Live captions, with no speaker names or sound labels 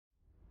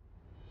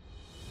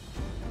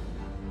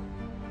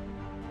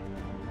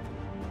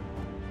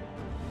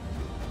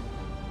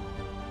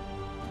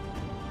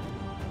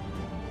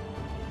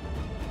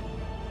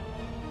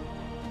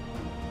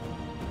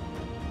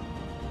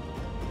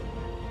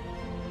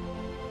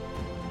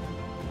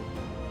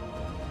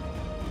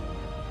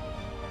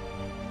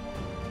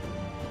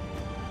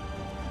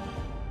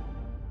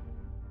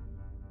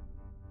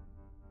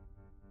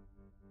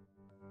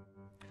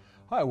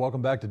Hi,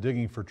 welcome back to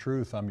Digging for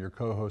Truth. I'm your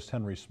co-host,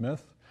 Henry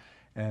Smith.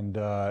 And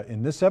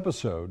in this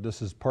episode,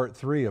 this is part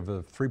 3 of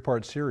a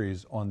 3-part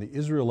series on the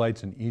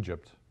Israelites in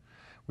Egypt.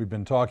 We've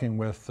been talking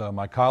with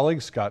my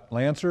colleague, Scott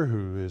Lancer,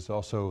 who is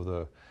also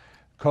the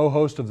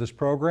co-host of this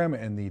program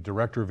and the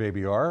director of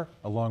ABR,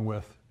 along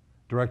with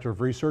Director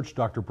of Research,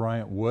 Dr.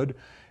 Bryant Wood.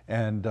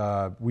 And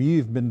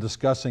we've been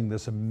discussing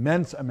this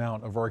immense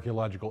amount of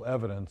archaeological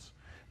evidence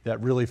that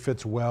really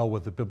fits well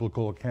with the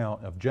biblical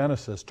account of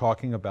Genesis,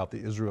 talking about the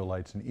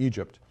Israelites in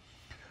Egypt.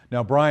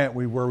 Now, Bryant,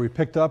 where we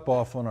picked up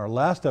off on our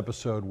last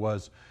episode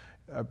was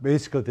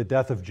basically the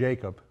death of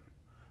Jacob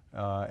in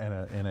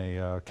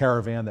a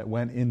caravan that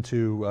went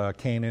into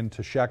Canaan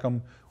to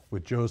Shechem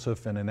with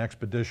Joseph in an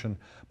expedition.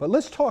 But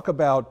let's talk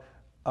about,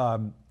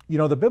 the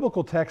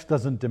biblical text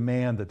doesn't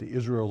demand that the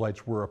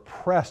Israelites were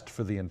oppressed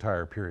for the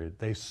entire period.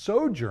 They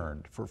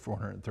sojourned for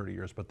 430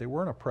 years, but they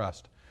weren't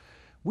oppressed.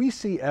 We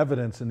see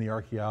evidence in the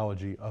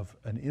archaeology of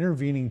an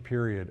intervening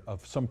period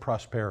of some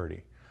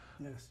prosperity.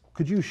 Yes.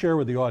 Could you share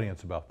with the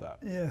audience about that?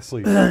 Yes.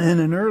 Please.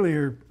 In an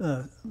earlier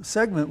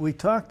segment, we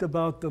talked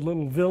about the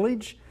little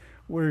village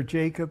where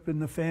Jacob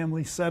and the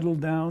family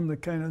settled down, the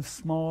kind of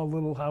small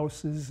little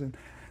houses, and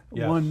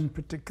Yes. one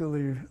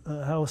particular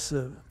house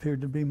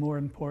appeared to be more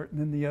important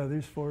than the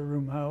others,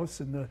 4-room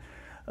house, and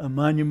a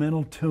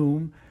monumental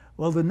tomb.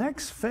 Well, the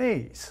next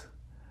phase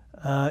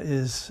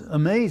is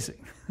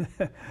amazing.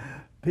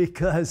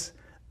 Because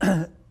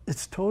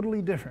it's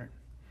totally different.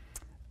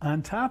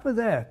 On top of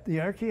that,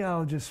 the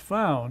archaeologists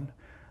found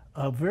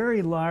a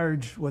very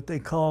large, what they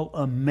call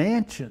a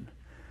mansion.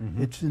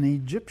 Mm-hmm. It's an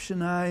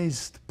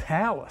Egyptianized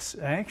palace,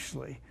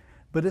 actually,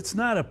 but it's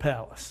not a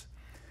palace.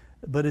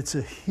 But it's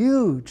a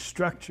huge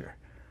structure.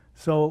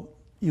 So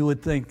you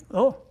would think,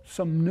 oh,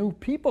 some new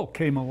people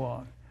came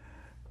along.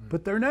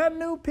 But they're not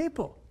new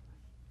people.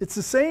 It's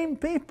the same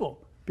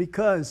people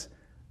because,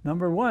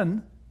 number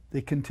one, they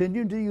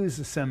continued to use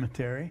the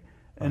cemetery.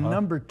 And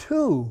number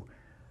 2,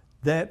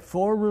 that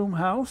 4-room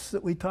house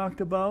that we talked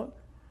about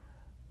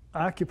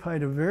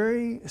occupied a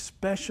very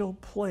special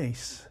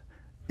place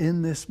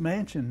in this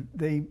mansion.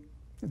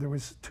 There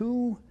was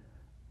 2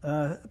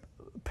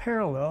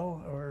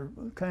 parallel or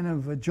kind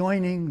of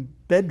adjoining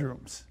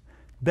bedrooms,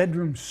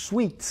 bedroom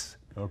suites.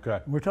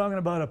 Okay. We're talking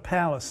about a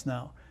palace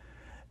now.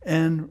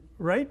 And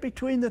right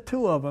between the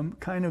 2 of them,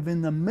 kind of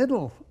in the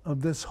middle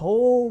of this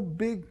whole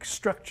big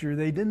structure,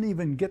 they didn't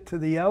even get to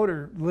the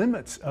outer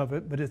limits of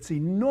it, but it's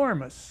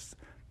enormous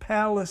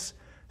palace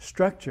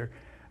structure.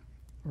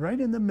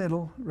 Right in the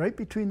middle, right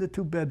between the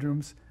 2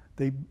 bedrooms,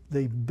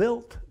 they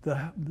built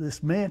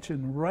this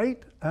mansion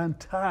right on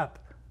top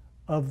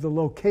of the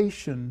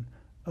location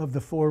of the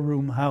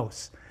 4-room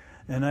house.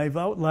 And I've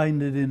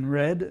outlined it in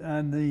red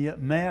on the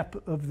map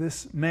of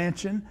this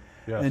mansion.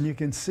 Yes. And you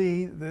can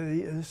see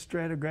the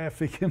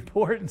stratigraphic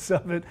importance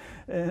of it.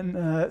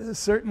 And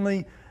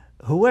certainly,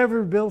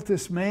 whoever built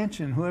this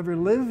mansion, whoever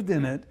lived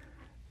in it,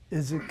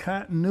 is a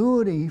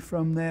continuity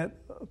from that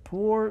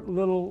poor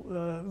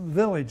little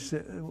village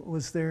that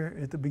was there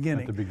at the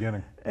beginning. At the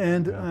beginning.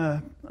 And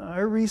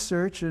our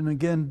research, and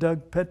again,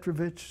 Doug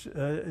Petrovich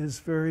is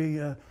very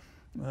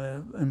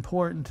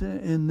important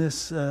in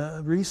this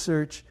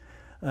research,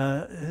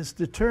 has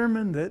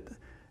determined that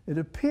it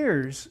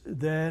appears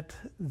that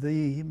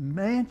the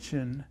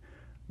mansion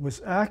was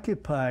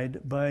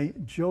occupied by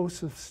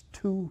Joseph's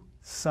 2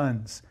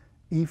 sons,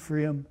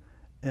 Ephraim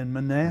and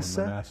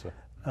Manasseh.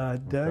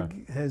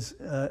 Doug has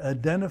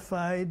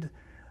identified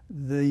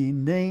the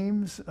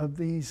names of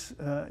these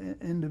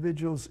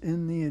individuals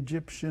in the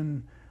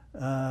Egyptian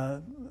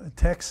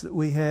text that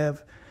we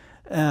have.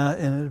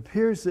 And it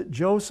appears that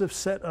Joseph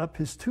set up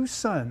his 2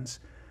 sons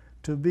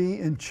to be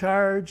in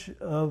charge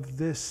of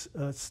this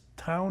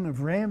town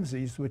of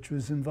Ramses, which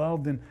was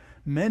involved in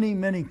many,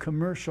 many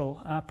commercial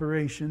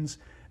operations,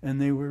 and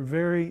they were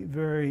very,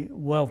 very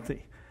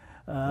wealthy.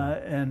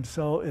 And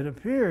so it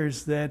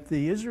appears that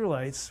the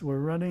Israelites were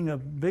running a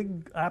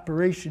big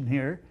operation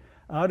here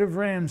out of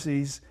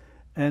Ramses,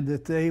 and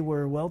that they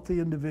were wealthy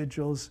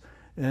individuals,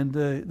 and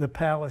the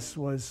palace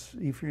was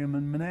Ephraim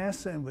and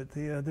Manasseh, but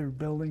the other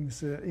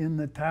buildings in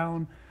the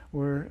town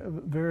were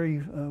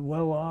very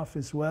well off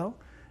as well.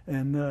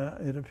 And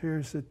it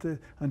appears that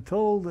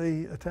until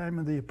the time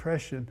of the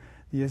oppression,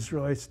 the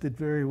Israelites did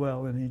very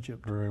well in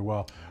Egypt. Very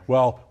well.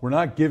 Well, we're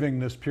not giving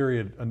this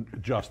period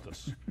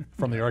justice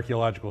from the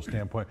archaeological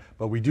standpoint,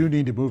 but we do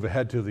need to move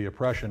ahead to the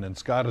oppression, and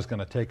Scott is going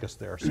to take us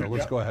there. So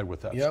let's go ahead with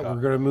that, Scott.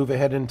 We're going to move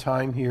ahead in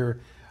time here.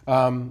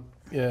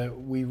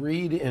 We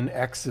read in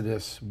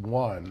Exodus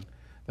 1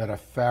 that a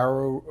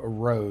Pharaoh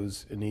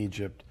arose in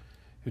Egypt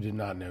who did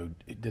not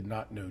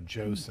know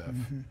Joseph.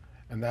 Mm-hmm.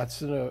 And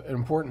that's an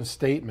important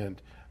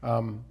statement.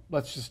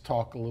 Let's just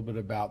talk a little bit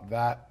about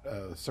that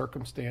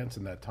circumstance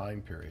and that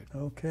time period.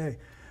 Okay.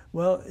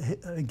 Well,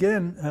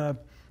 again,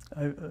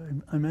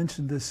 I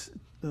mentioned this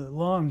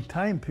long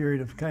time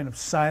period of kind of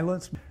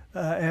silence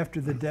after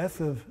the death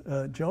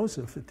of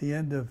Joseph at the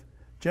end of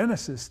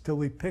Genesis till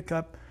we pick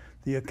up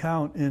the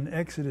account in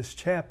Exodus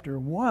chapter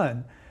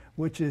 1,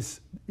 which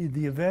is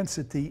the events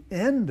at the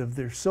end of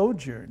their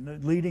sojourn,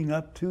 leading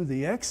up to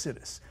the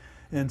Exodus.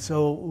 And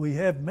so we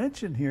have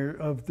mention here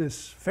of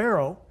this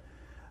Pharaoh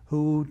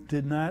who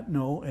did not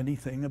know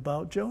anything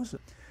about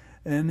Joseph.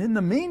 And in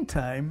the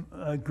meantime,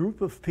 a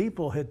group of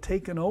people had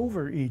taken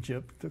over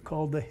Egypt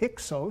called the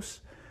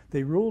Hyksos.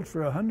 They ruled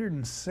for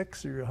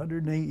 106 or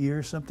 108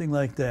 years, something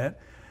like that,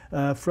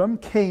 from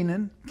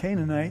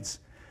Canaanites.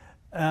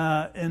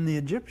 And the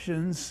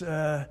Egyptians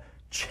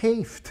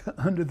chafed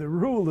under the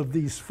rule of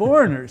these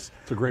foreigners.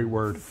 It's a great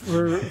word.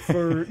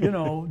 For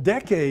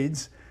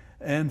decades.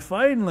 And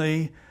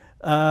finally,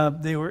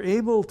 they were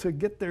able to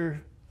get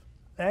their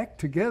act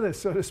together,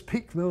 so to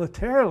speak,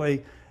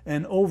 militarily,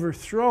 and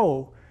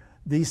overthrow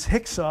these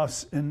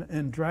Hyksos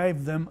and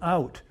drive them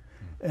out.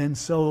 And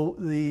so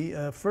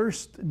the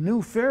first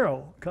new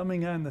pharaoh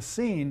coming on the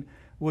scene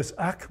was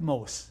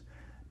Akhmos.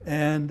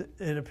 And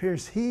it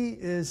appears he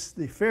is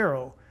the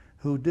pharaoh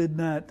who did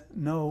not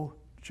know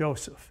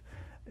Joseph.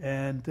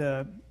 And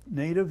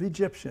native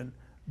Egyptian,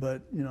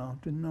 but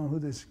didn't know who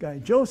this guy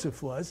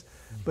Joseph was.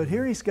 But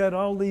here he's got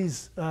all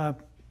these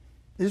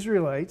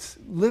Israelites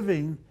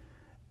living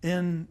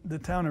in the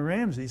town of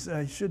Ramses.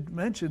 I should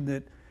mention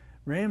that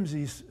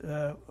Ramses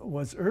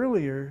was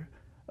earlier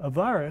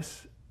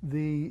Avaris,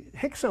 the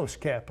Hyksos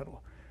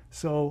capital.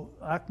 So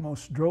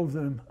Akhmos drove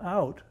them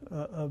out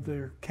of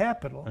their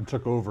capital. And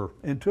took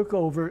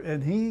over.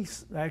 And he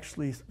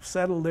actually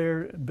settled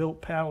there,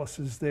 built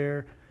palaces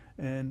there,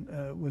 and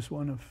was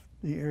one of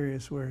the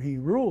areas where he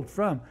ruled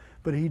from.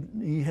 But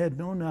he had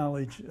no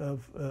knowledge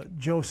of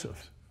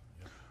Joseph.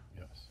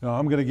 Yes. Now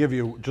I'm going to give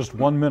you just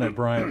 1 minute,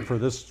 Bryant, for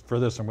this.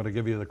 I'm going to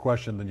give you the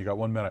question, then you got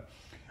 1 minute.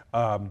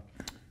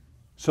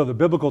 So the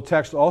biblical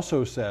text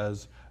also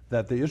says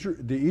that the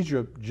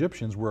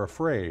Egyptians were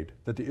afraid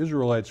that the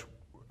Israelites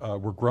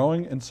were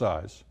growing in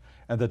size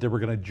and that they were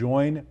going to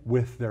join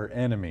with their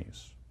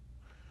enemies.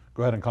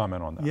 Go ahead and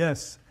comment on that.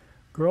 Yes.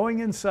 Growing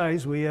in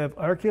size, we have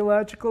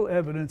archaeological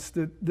evidence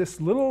that this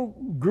little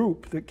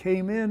group that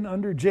came in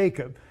under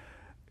Jacob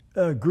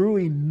grew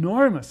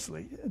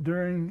enormously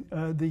during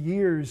the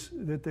years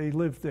that they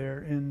lived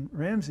there in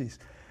Ramses.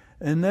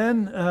 And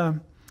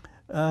then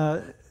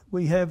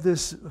we have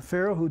this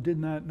Pharaoh who did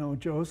not know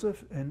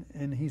Joseph,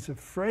 and he's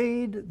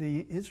afraid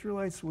the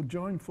Israelites will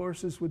join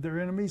forces with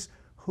their enemies,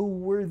 who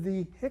were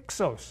the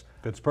Hyksos.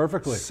 Fits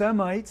perfectly.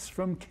 Semites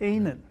from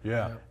Canaan.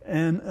 Yeah.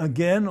 And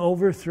again,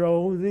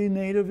 overthrow the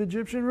native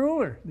Egyptian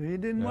ruler. They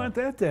didn't want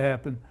that to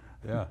happen.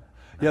 Yeah.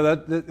 Yeah,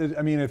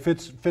 it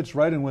fits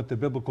right in with the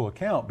biblical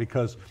account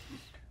because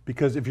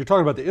if you're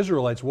talking about the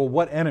Israelites, well,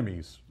 what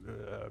enemies?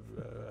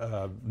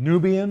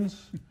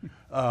 Nubians?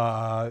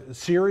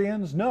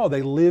 Syrians? No,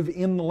 they live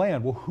in the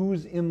land. Well,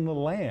 who's in the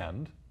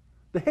land?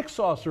 The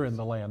Hyksos are in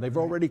the land. They've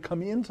already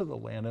come into the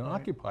land and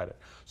occupied it.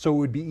 So it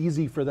would be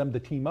easy for them to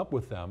team up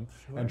with them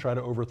and try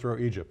to overthrow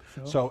Egypt.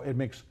 So it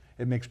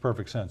makes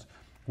perfect sense.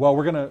 Well,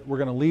 we're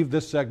gonna leave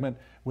this segment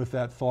with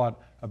that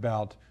thought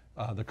about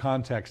the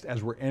context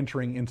as we're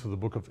entering into the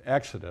book of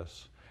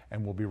Exodus,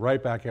 and we'll be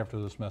right back after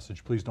this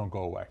message. Please don't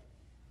go away.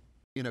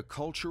 In a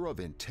culture of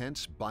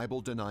intense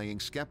Bible-denying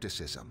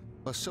skepticism,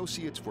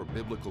 Associates for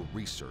Biblical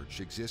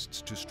Research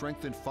exists to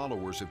strengthen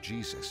followers of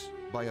Jesus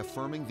by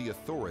affirming the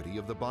authority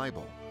of the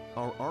Bible.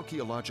 Our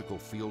archaeological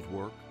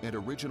fieldwork and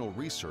original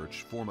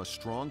research form a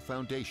strong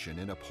foundation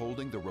in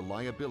upholding the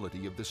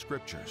reliability of the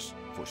Scriptures.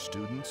 For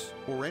students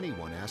or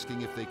anyone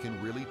asking if they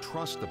can really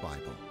trust the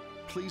Bible,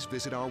 please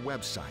visit our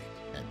website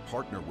and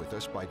partner with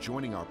us by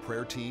joining our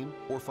prayer team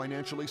or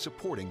financially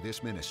supporting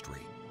this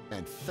ministry.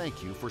 And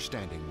thank you for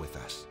standing with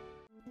us.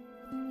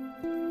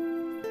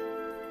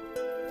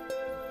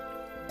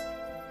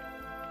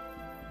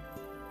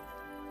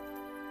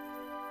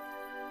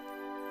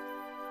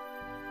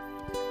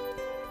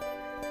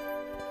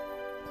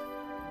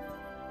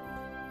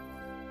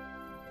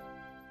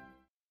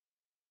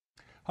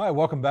 Hi,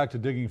 welcome back to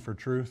Digging for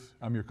Truth.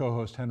 I'm your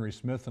co-host Henry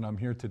Smith, and I'm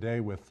here today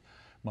with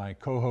my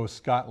co-host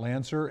Scott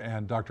Lancer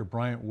and Dr.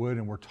 Bryant Wood,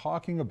 and we're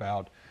talking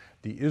about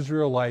the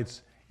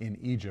Israelites in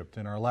Egypt.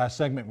 In our last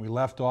segment, we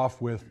left off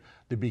with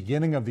the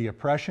beginning of the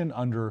oppression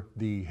under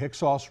the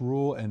Hyksos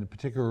rule, and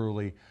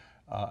particularly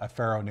a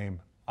pharaoh named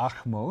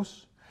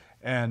Akhmos.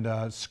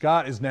 And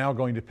Scott is now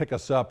going to pick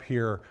us up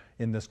here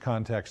in this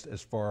context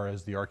as far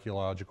as the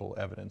archaeological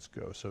evidence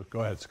goes. So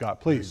go ahead,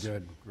 Scott, please.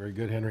 Very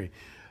good, Henry.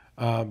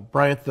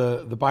 Bryant,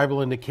 the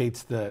Bible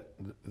indicates that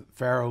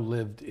Pharaoh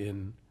lived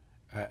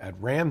at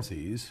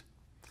Ramses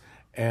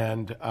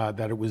and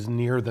that it was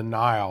near the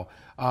Nile.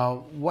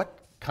 What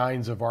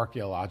kinds of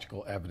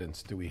archaeological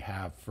evidence do we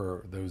have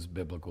for those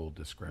biblical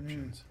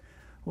descriptions?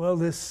 Well,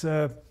 this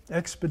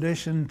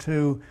expedition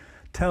to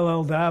Tel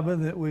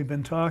el-Daba that we've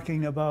been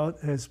talking about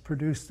has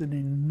produced an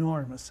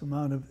enormous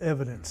amount of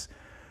evidence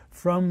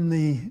from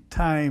the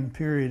time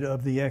period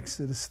of the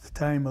Exodus, the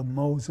time of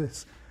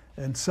Moses,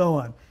 and so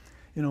on.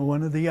 You know,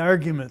 one of the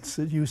arguments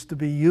that used to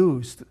be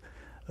used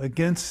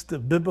against the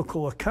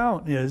biblical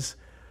account is,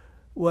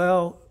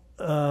 well,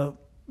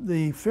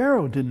 the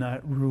Pharaoh did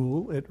not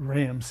rule at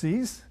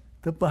Ramses.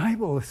 The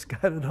Bible has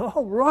got it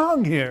all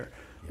wrong here.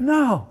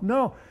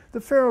 No.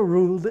 The Pharaoh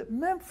ruled at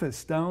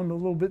Memphis, down a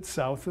little bit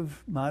south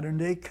of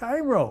modern-day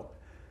Cairo.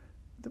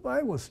 The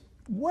Bible's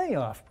way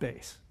off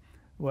base.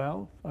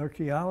 Well,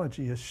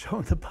 archaeology has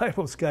shown the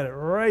Bible's got it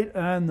right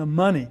on the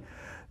money.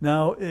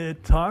 Now,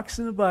 it talks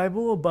in the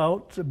Bible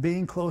about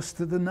being close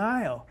to the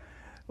Nile.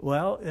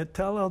 Well, at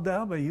Tel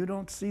el-Dabba, you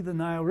don't see the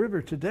Nile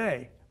River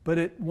today, but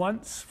it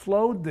once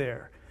flowed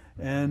there.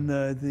 And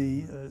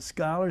the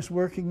scholars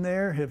working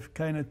there have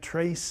kind of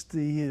traced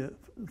the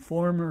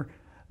former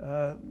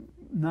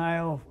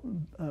Nile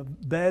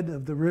bed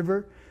of the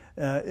river.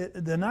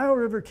 The Nile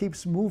River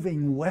keeps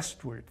moving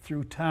westward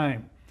through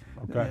time.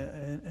 Okay.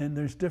 And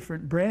there's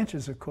different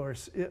branches, of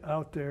course,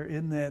 out there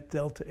in that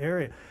delta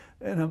area.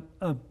 And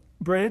a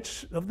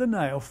branch of the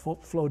Nile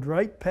flowed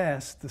right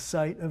past the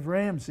site of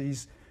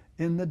Ramses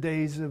in the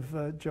days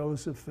of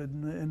Joseph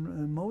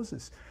and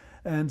Moses.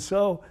 And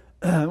so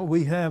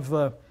we have,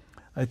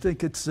 I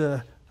think it's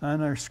on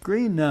our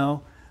screen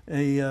now,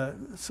 a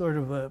sort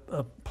of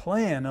a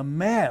plan, a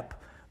map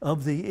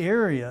of the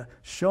area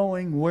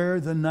showing where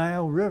the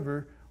Nile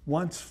River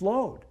once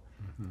flowed.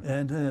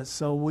 And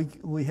so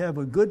we have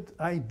a good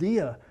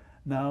idea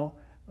now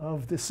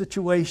of the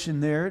situation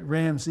there at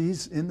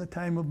Ramses in the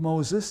time of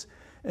Moses.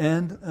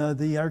 And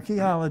the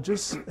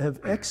archaeologists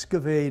have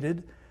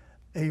excavated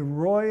a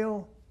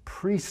royal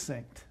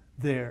precinct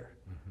there.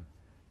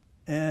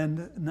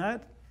 And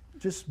not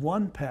just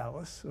one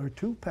palace or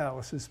two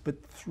palaces, but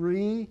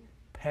 3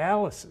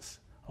 palaces,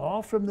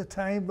 all from the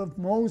time of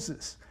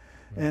Moses.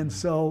 And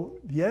so,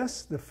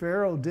 yes, the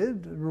Pharaoh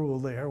did rule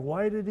there.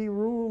 Why did he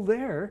rule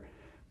there?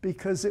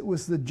 Because it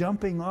was the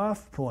jumping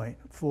off point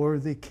for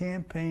the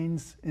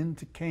campaigns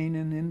into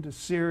Canaan, into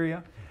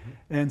Syria.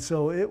 And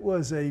so it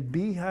was a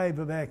beehive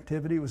of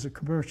activity. It was a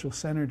commercial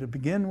center to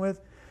begin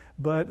with,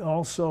 but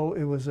also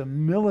it was a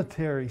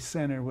military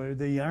center where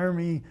the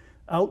army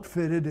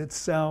outfitted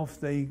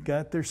itself. They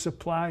got their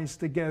supplies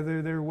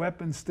together, their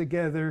weapons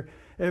together,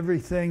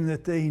 everything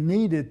that they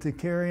needed to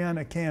carry on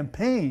a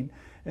campaign.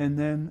 And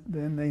then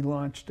they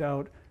launched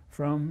out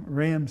from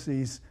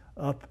Ramses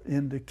up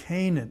into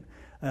Canaan.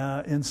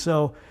 And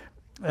so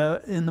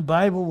in the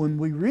Bible, when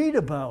we read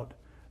about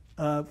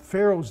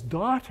Pharaoh's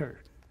daughter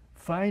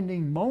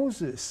finding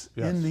Moses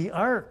in the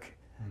ark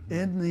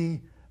in the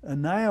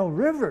Nile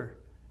River,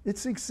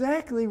 it's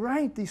exactly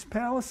right. These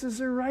palaces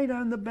are right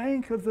on the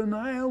bank of the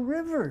Nile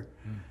River.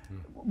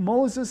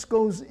 Moses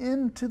goes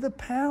into the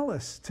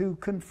palace to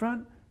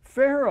confront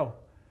Pharaoh.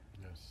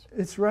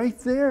 It's right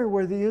there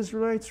where the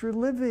Israelites were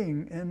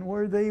living and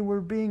where they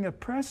were being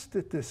oppressed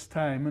at this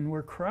time and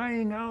were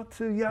crying out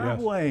to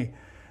Yahweh.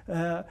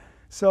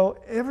 So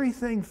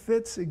everything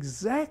fits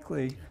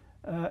exactly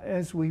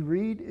as we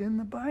read in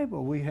the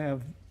Bible. We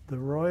have the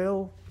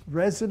royal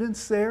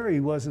residence there. He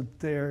wasn't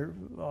there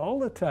all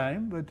the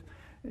time, but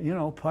you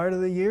know, part of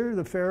the year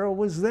the Pharaoh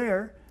was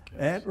there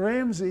at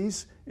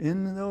Ramses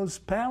in those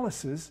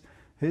palaces.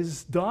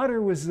 His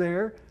daughter was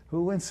there,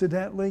 who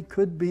incidentally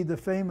could be the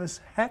famous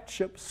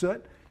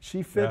Hatshepsut.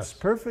 She fits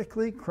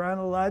perfectly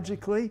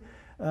chronologically.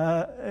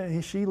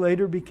 She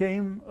later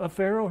became a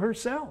pharaoh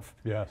herself.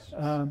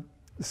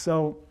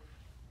 So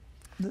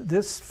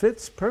this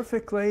fits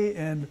perfectly,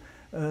 and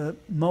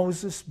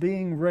Moses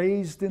being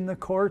raised in the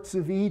courts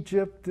of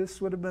Egypt,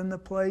 this would have been the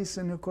place,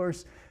 and of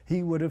course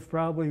he would have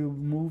probably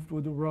moved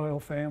with the royal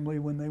family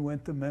when they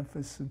went to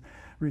Memphis and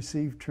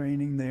received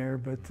training there.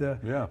 But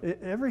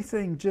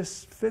everything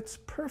just fits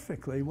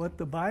perfectly. What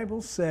the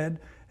Bible said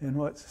and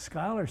what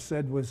scholars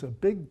said was a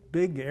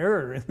big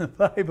error in the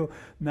Bible.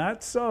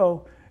 Not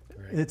so.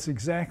 It's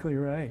exactly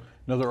right.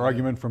 Another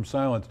argument from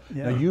silence.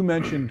 Now you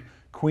mentioned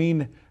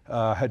Queen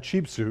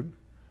Hatshepsut,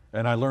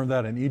 and I learned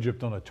that in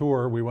Egypt on a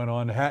tour. We went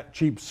on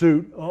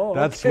Hatshepsut. Oh,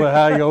 that's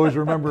how you always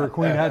remember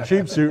Queen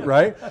Hatshepsut,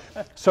 right?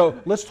 So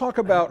let's talk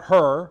about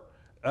her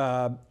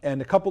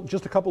and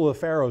just a couple of the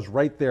pharaohs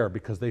right there,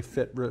 because they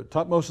fit.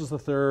 Tutmosis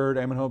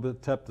III,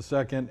 Amenhotep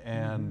II,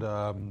 and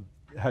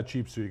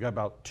Hatshepsut. You got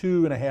about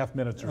 2.5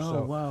 minutes or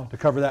so to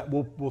cover that.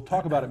 We'll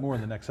talk about it more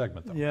in the next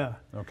segment, though. Yeah.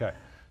 Okay.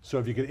 So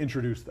if you could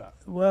introduce that.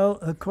 Well,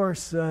 of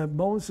course,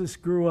 Moses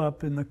grew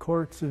up in the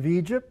courts of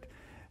Egypt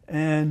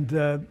and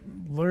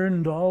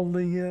learned all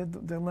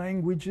the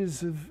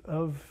languages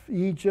of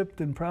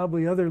Egypt and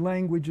probably other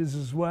languages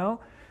as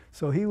well.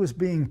 So he was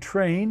being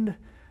trained,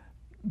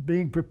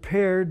 being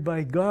prepared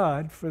by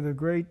God for the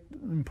great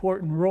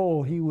important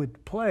role he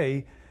would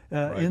play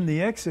in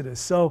the Exodus.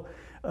 So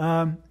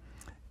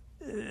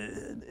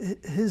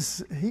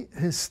his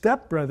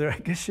stepbrother, I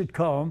guess you'd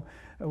call him,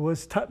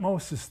 was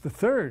Tutmosis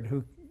III,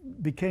 who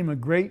became a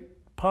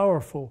great,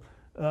 powerful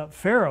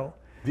pharaoh.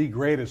 The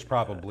greatest,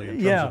 probably,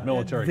 in terms of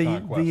military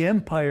conquest. The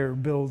empire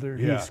builder,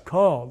 he's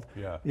called.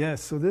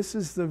 Yes, so this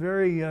is the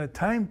very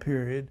time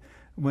period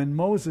when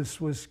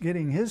Moses was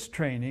getting his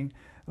training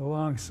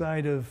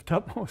alongside of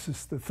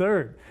Tutmosis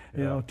III,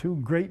 you know, two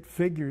great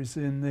figures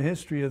in the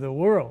history of the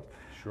world.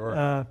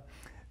 Sure.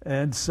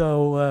 And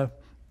so,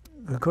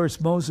 of course,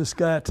 Moses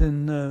got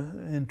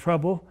in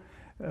trouble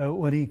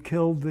when he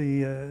killed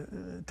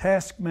the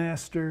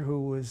taskmaster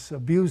who was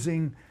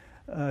abusing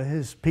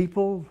his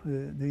people,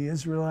 the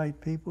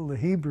Israelite people, the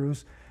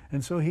Hebrews,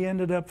 and so he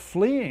ended up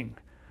fleeing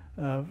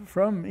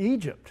from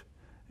Egypt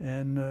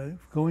and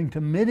going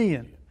to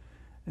Midian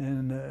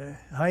and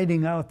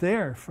hiding out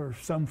there for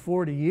some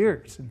 40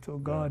 years until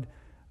God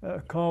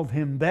called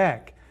him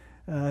back.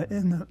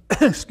 In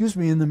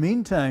the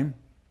meantime,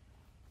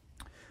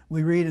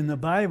 we read in the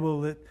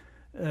Bible that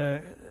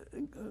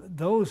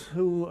those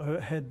who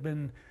had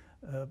been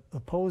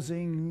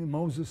opposing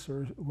Moses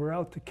or were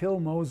out to kill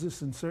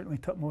Moses, and certainly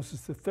Thutmose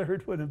III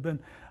would have been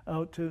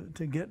out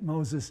to get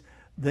Moses,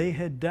 they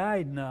had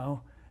died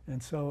now,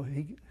 and so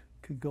he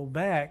could go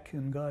back,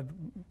 and God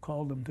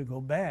called him to go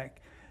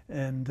back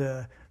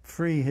and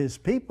free his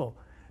people.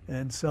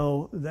 And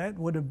so that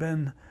would have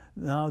been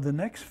now the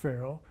next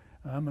Pharaoh,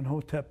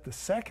 Amenhotep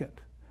II.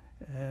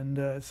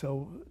 And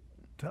so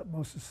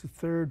Thutmose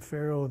III,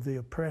 Pharaoh of the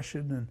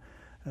oppression,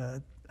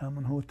 and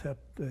Amenhotep,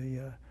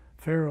 the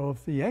Pharaoh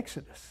of the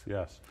Exodus.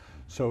 Yes.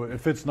 So it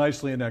fits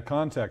nicely in that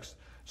context.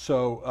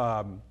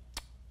 So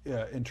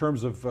in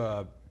terms of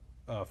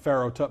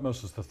Pharaoh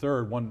Thutmose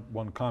III,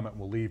 one comment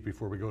we'll leave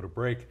before we go to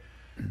break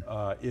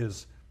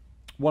is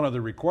one of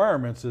the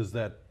requirements is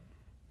that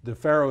the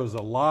Pharaoh is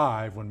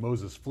alive when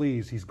Moses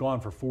flees. He's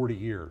gone for 40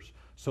 years.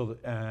 So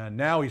and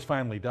now he's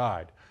finally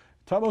died.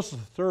 Thutmose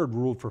III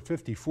ruled for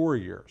 54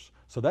 years.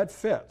 So that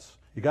fits.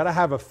 You got to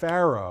have a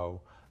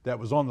Pharaoh that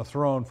was on the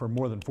throne for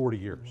more than 40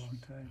 years.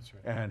 That's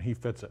right. And he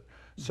fits it.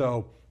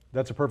 So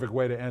that's a perfect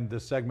way to end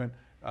this segment.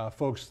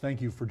 Folks,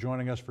 thank you for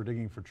joining us for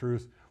Digging for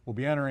Truth. We'll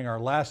be entering our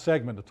last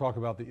segment to talk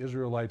about the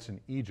Israelites in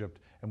Egypt,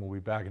 and we'll be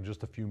back in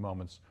just a few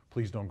moments.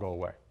 Please don't go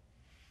away.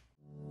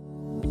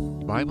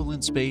 Bible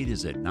in Spade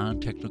is a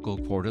non-technical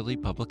quarterly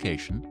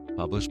publication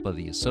published by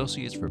the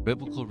Associates for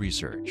Biblical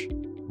Research.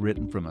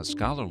 Written from a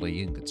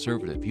scholarly and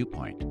conservative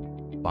viewpoint,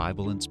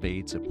 Bible in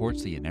Spade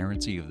supports the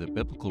inerrancy of the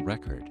biblical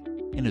record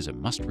and is a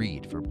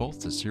must-read for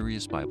both the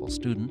serious Bible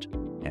student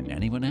and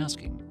anyone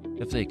asking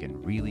if they can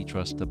really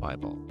trust the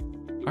Bible.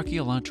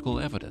 Archaeological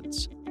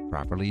evidence,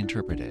 properly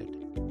interpreted,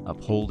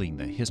 upholding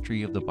the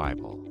history of the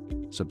Bible.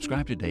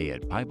 Subscribe today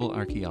at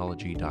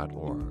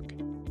BibleArchaeology.org.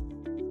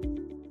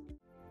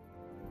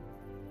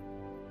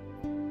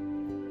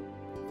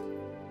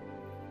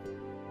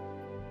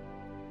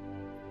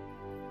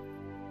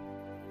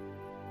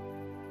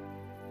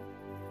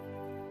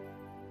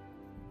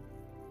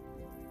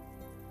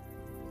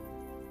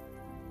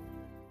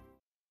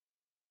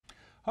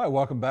 Hi,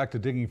 welcome back to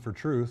Digging for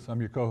Truth. I'm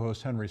your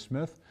co-host, Henry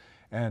Smith,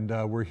 and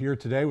we're here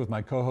today with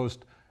my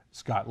co-host,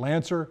 Scott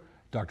Lancer,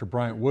 Dr.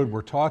 Bryant Wood.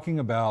 We're talking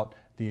about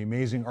the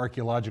amazing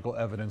archaeological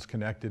evidence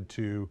connected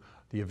to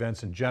the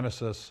events in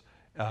Genesis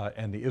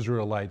and the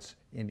Israelites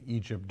in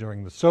Egypt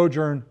during the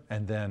sojourn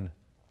and then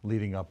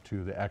leading up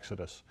to the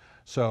Exodus.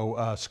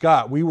 So,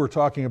 Scott, we were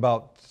talking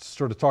about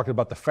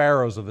the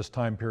pharaohs of this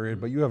time period,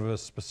 but you have a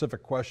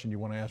specific question you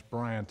want to ask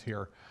Bryant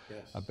here.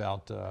 Yes.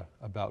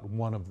 About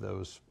one of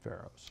those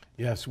pharaohs.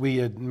 Yes, we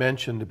had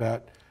mentioned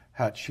about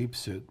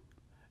Hatshepsut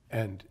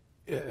and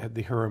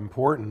her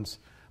importance,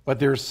 but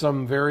there's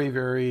some very,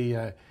 very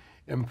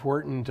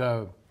important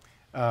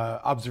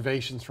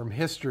observations from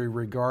history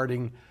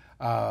regarding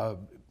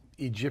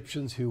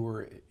Egyptians who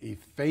were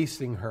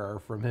erasing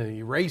her from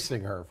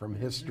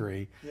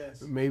history.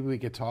 Yes. Maybe we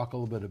could talk a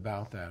little bit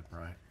about that,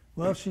 Brian.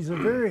 Well, she's a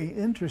very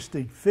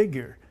interesting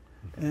figure,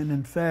 and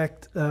in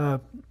fact,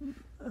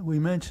 we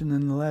mentioned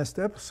in the last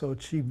episode,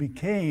 she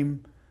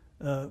became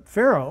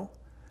Pharaoh,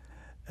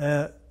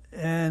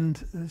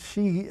 and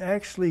she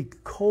actually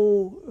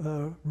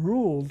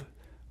co-ruled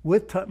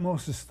with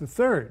Thutmose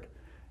III.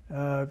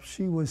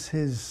 She was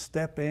his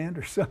step-aunt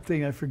or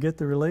something, I forget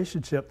the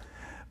relationship.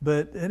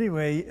 But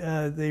anyway,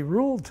 they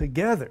ruled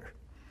together.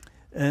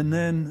 And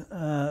then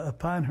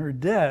upon her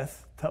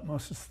death,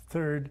 Thutmose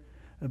III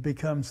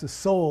becomes the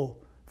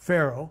sole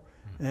Pharaoh,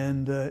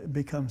 and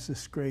becomes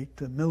this great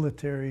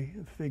military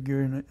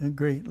figure and a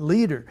great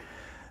leader.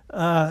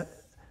 And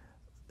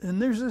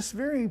there's this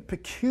very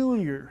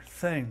peculiar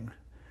thing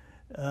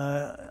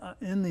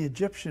in the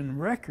Egyptian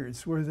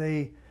records where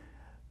they,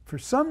 for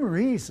some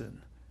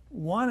reason,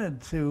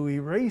 wanted to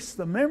erase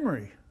the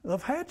memory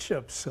of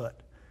Hatshepsut.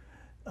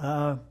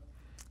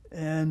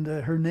 And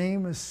her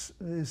name is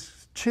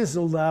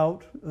chiseled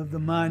out of the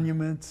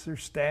monuments. Her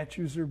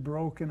statues are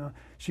broken.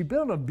 She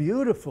built a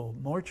beautiful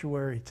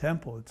mortuary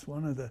temple. It's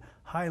one of the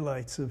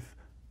highlights of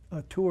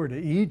a tour to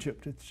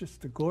Egypt. It's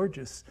just a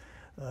gorgeous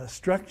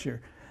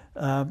structure.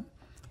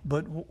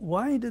 But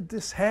why did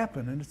this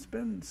happen? And it's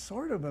been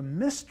sort of a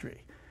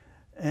mystery.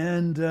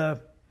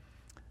 And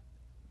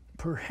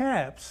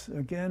perhaps,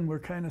 again, we're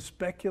kind of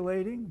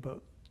speculating, but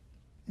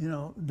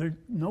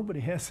nobody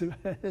has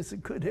a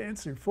good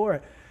answer for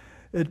it.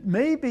 It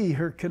may be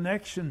her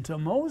connection to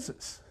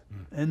Moses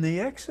and the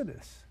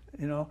Exodus.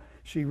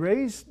 She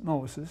raised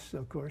Moses,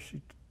 of course. She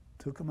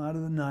took him out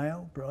of the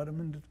Nile, brought him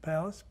into the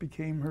palace,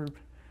 became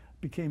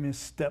his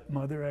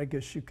stepmother, I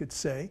guess you could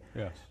say.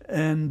 Yes.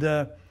 And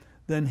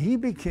then he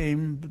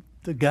became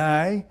the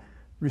guy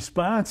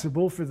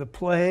responsible for the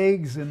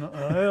plagues and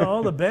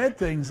all the bad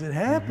things that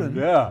happened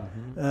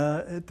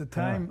at the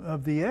time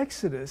of the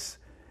Exodus.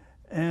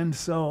 And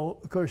so,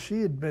 of course,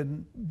 she had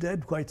been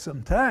dead quite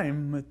some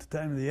time at the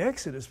time of the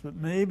Exodus, but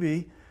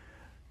maybe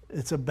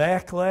it's a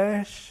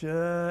backlash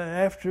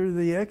after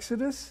the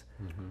Exodus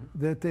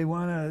that they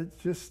want to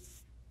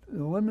just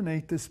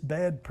eliminate this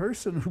bad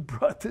person who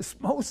brought this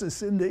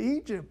Moses into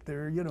Egypt,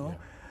 or, you know,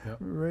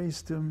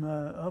 raised him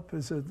up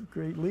as a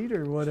great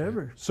leader,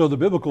 whatever. So the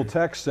biblical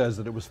text says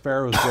that it was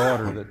Pharaoh's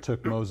daughter that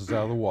took Moses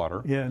out of the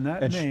water. Yeah,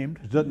 not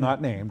named.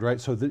 Not named,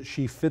 right? So that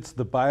she fits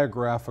the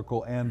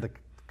biographical and the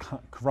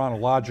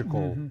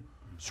chronological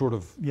sort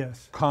of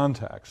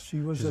context. She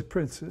was a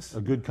princess.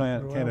 A good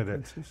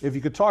candidate. Princess. If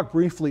you could talk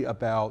briefly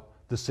about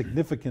the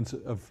significance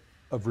of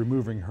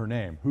removing her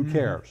name. Who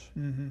cares?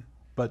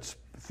 But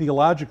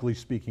theologically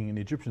speaking, in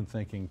Egyptian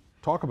thinking,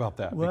 talk about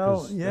that,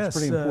 well, because that's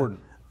pretty important.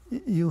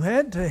 You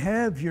had to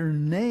have your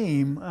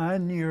name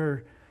on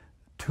your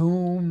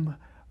tomb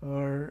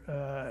or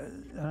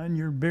on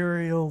your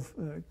burial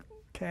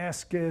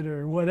casket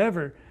or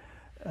whatever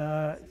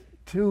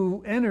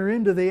to enter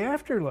into the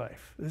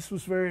afterlife. This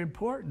was very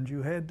important.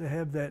 You had to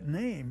have that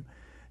name.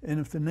 And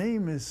if the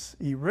name is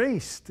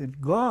erased and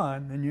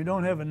gone and you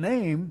don't have a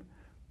name,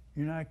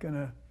 you're not going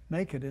to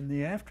make it in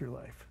the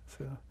afterlife.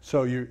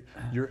 So you're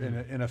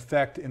in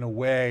effect, in a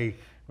way,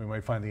 we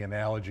might find the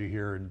analogy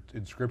here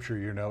in Scripture,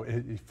 you know,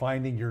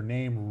 finding your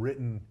name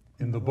written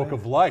in the book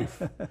of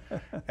life.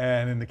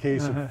 And in the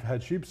case of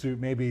Hatshepsut,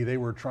 maybe they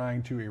were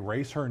trying to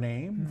erase her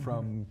name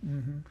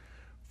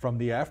from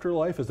the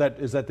afterlife. Is that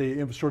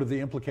the sort of the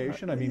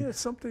implication? I mean,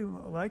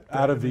 something like that.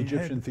 Out of the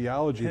Egyptian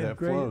theology had that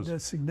great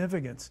flows.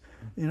 Significance.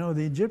 You know,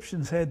 the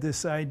Egyptians had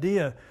this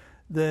idea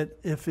that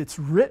if it's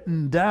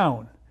written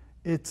down,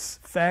 it's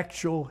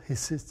factual,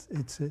 it's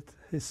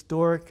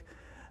historic,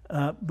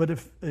 but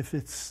if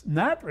it's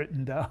not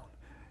written down,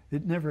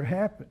 it never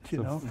happened.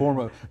 You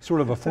know, sort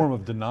of a form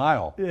of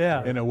denial.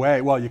 In a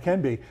way. Well, you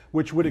can be,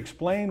 which would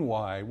explain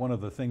why one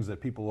of the things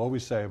that people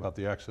always say about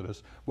the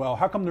Exodus. Well,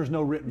 how come there's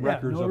no written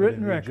records of it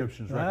in the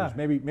Egyptians' records?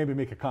 Maybe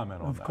make a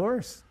comment on that. Of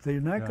course, they're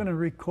not going to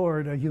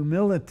record a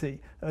humility,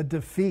 a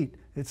defeat.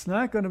 It's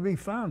not going to be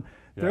found.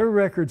 Their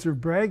records are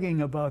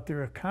bragging about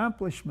their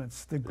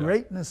accomplishments, the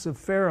greatness of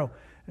Pharaoh,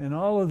 and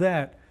all of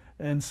that.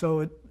 And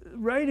so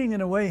writing,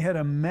 in a way, had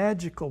a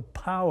magical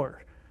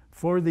power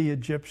for the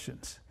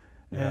Egyptians.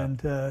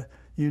 And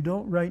you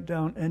don't write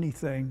down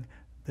anything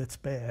that's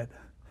bad.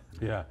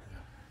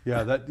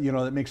 That, you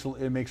know, it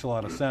makes a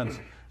lot of sense.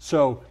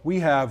 So we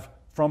have,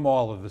 from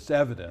all of this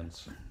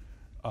evidence,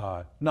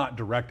 not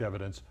direct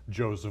evidence,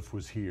 Joseph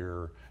was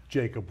here,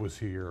 Jacob was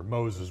here,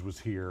 Moses was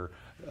here,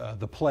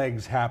 the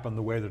plagues happened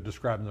the way they're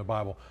described in the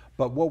Bible.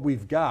 But what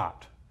we've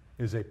got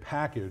is a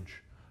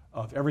package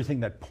of everything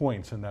that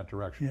points in that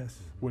direction. Yes.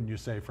 Wouldn't you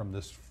say, from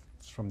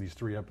these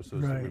three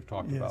episodes that we've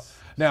talked about? Yes.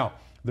 Now,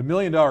 the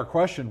million-dollar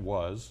question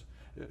was,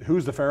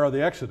 who's the Pharaoh of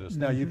the Exodus?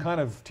 Now, you kind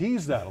of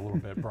teased that a little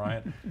bit,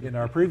 Bryant, in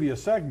our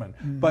previous segment.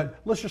 But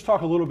let's just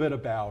talk a little bit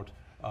about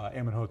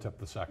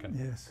Amenhotep II.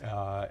 Yes.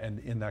 And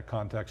in that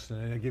context,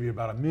 and I'll give you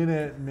about a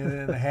minute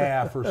and a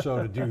half or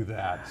so to do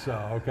that. So,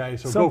 okay,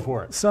 so go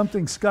for it.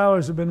 Something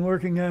scholars have been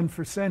working on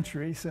for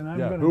centuries, and I'm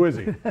going to... Who is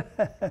he?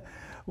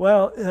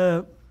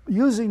 Well,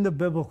 using the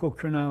biblical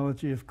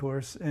chronology, of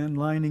course, and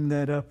lining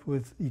that up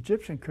with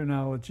Egyptian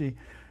chronology,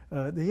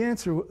 the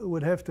answer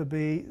would have to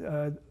be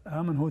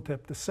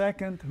Amenhotep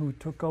II, who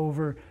took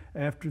over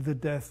after the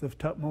death of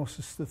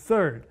Thutmose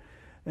III.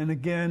 And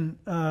again,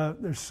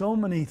 there's so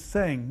many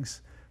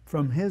things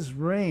from his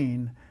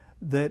reign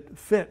that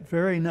fit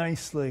very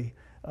nicely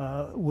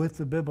with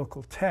the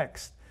biblical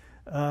text.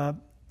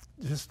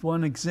 Just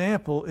one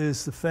example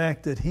is the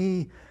fact that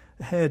he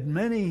had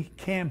many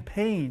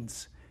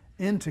campaigns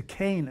into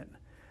Canaan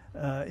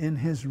in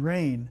his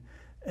reign.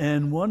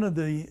 And one of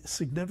the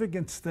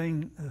significant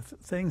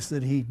things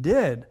that he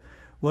did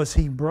was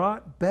he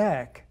brought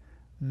back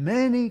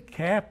many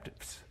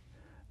captives.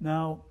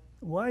 Now,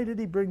 why did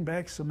he bring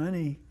back so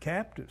many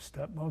captives?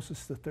 Thutmose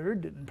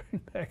III didn't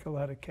bring back a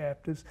lot of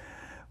captives.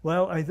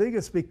 Well, I think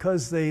it's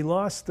because they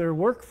lost their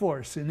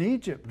workforce in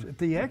Egypt at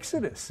the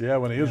Exodus. Yeah,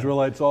 when the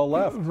Israelites all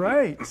left.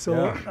 Right.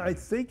 So I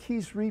think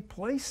he's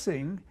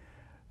replacing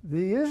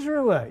the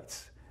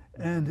Israelites.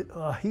 And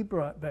he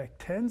brought back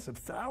tens of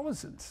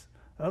thousands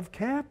of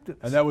captives.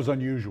 And that was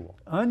unusual.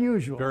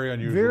 Unusual. Very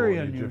unusual. Very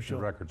in unusual. Egyptian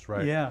records,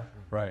 right? Yeah.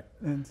 Right.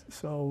 And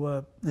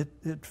so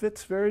it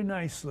fits very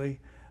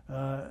nicely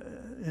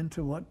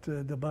into what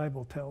the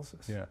Bible tells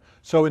us. Yeah.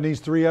 So in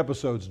these three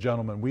episodes,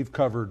 gentlemen, we've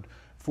covered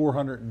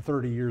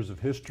 430 years of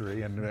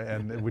history,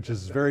 and which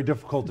is very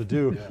difficult to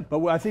do.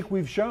 But I think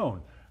we've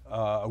shown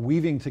a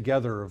weaving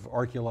together of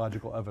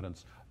archaeological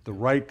evidence, the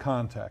right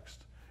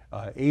context,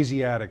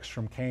 Asiatics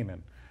from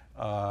Canaan,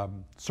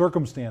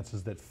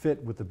 circumstances that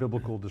fit with the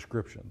biblical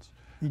descriptions.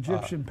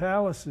 Egyptian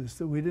palaces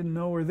that we didn't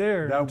know were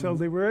there until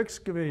they were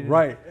excavated.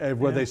 Right,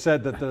 where they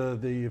said that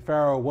the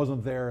Pharaoh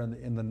wasn't there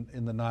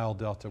in the Nile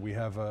Delta. We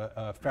have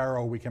a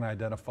Pharaoh we can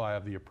identify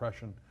of the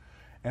oppression.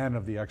 and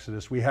of the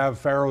Exodus. We have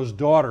Pharaoh's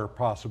daughter,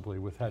 possibly,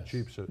 with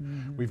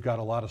Hatshepsut. We've got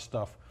a lot of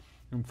stuff.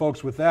 And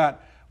folks, with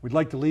that, we'd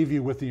like to leave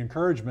you with the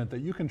encouragement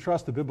that you can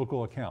trust the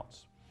biblical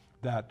accounts,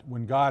 that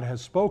when God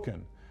has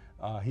spoken,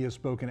 he has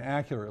spoken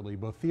accurately,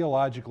 both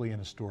theologically and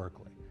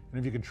historically. And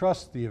if you can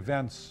trust the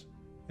events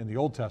in the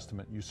Old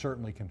Testament, you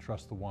certainly can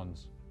trust the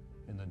ones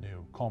in the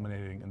New,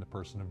 culminating in the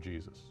person of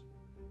Jesus.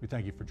 We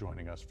thank you for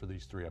joining us for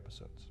these 3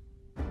 episodes.